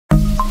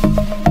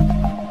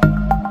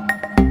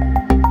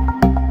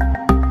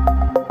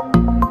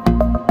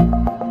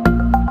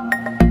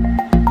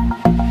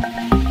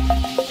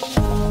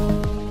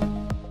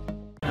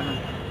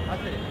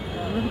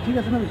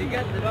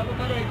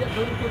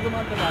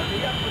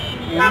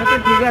এমনিতে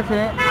ঠিক আছে,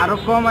 আরো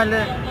কম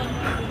আইলে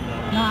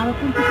না আরো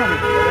কমতে পারে।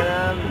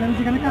 আমি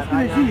যেখানে কাজ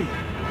করেছি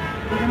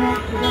সেখানে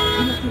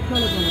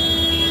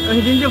ওই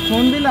দিন যে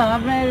ফোন দিলাম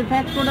আপনার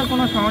ফ্যাক্স কোডে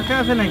কোনো সমস্যা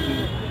আছে নাকি?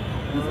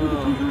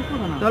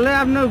 তাহলে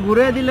আপনার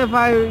ঘুরে দিলে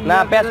পাই না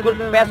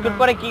প্যাসকুট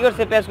পরে কি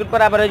করছে, প্যাসকুট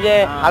পরে আবার ওই যে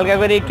হালকা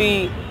করে একটু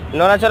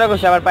নড়াচড়া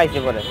করছে, আবার পাইছে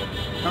পরে।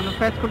 কারণ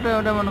প্যাসকুটে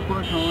ওটা মানে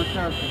কোনো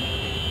সমস্যা আছে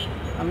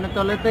আপনি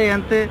তাহলে তো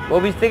এনতে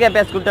অফিস থেকে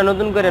প্যাসকুটটা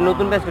নতুন করে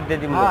নতুন প্যাসকুট দিয়ে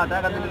দিব। হ্যাঁ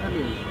টাকা দিলে তো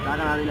দিন,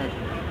 টাকা না দিলে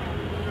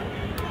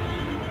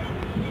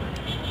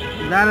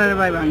দাঁড়া রে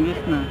ভাই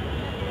ভাঙ্গিস না।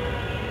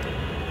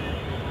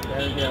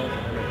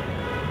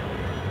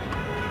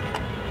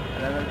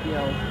 কি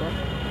অবস্থা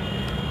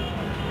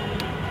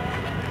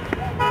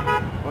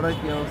ওরা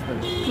কি অবস্থা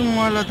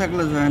ময়লা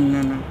থাকলে জান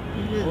না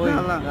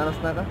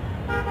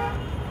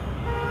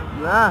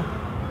না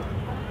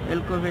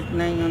এলকোভিড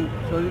নাই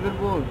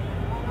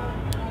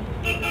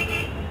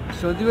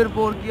সজীবের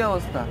পর কি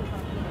অবস্থা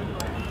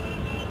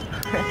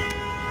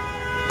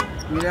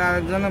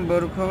আরেকজনের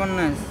বড় খবর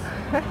নাই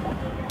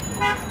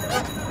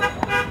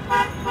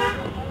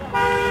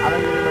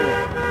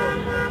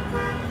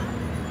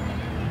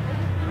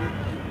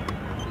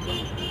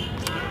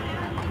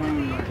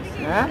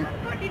হ্যাঁ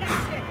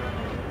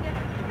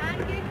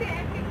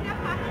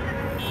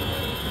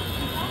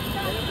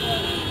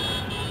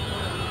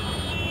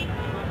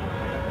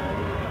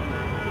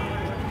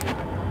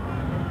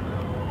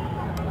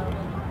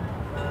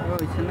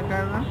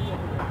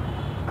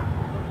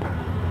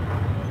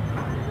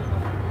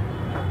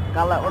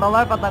কালা ওটা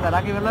লয় কথা কয়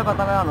রাকিব লয়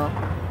কথা কয় আনো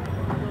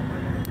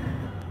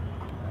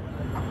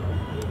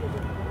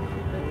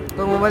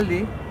তোর মোবাইল দি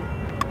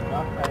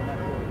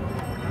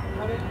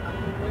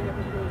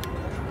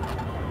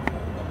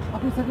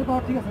আপনি সাথে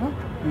পাওয়া ঠিক আছে না?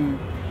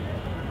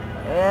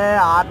 এ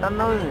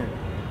 58 মিনিট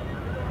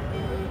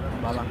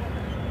বাবা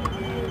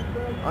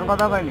কোন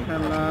কথা কইনি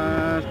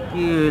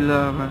কি হইলো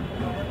আবার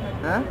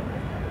হ্যাঁ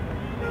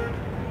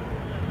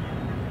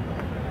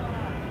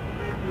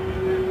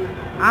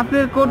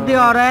আপনার কোড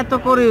দিয়ে ওরা এত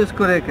করে ইউজ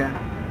করে কেন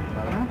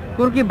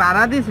কোড কি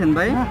ভাড়া দিয়েছেন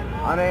ভাই?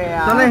 আরে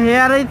তাহলে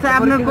হেয়ার আইছে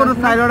আপনার কোড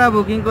সাইডটা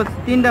বুকিং করছে,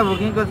 3টা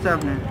বুকিং করছে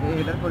আপনি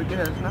এটার পরীক্ষা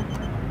শেষ না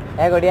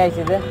এক গড়ি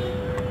আইছে যে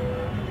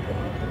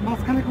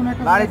মাঝখানে কোন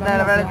একটা গাড়ি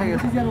চালাতে গাড়িতে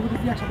গেছে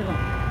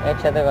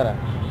একসাথে করা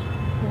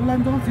ওগুলো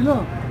আমি যখন ছিল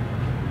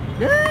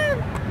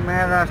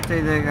মেয়ে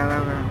রাস্তায় যায়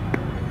খারাপ।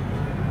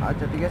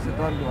 আচ্ছা ঠিক আছে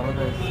তোমার কি ভালো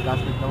কাজ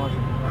করতে আমার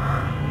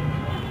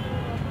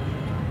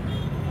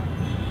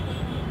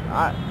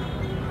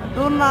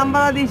তোর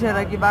নাম্বার দিছে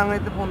নাকি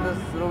বাংলাতে ফোন দিস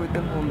রবিতে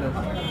ফোন দিস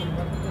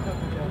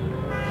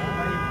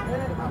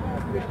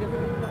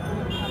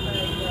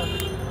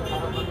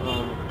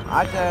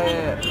আচ্ছা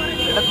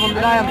এটা ফোন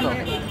দিলাম তো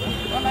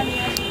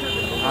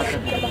আচ্ছা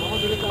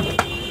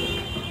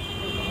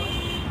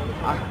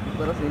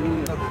তোরা সেনি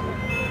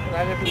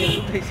আগে থেকে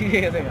উঠেই শিখে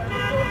গেছে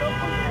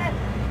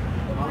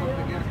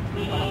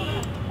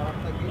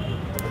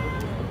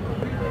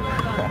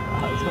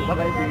আচ্ছা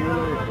বাড়াই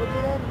দিয়ে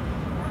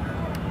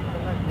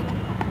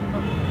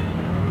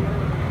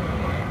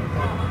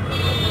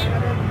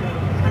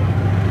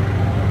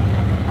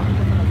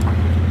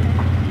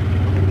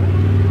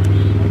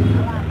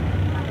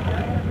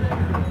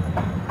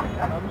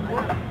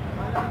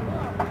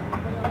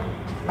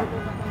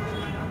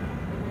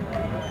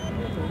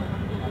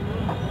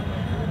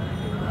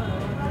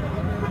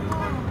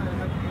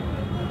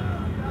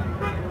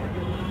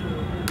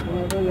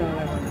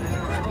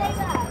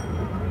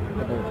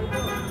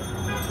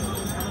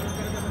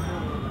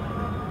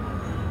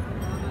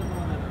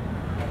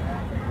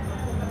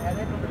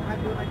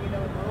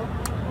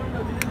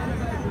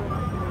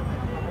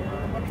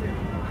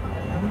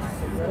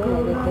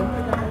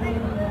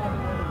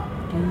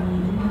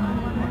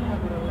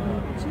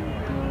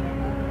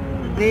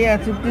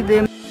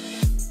दे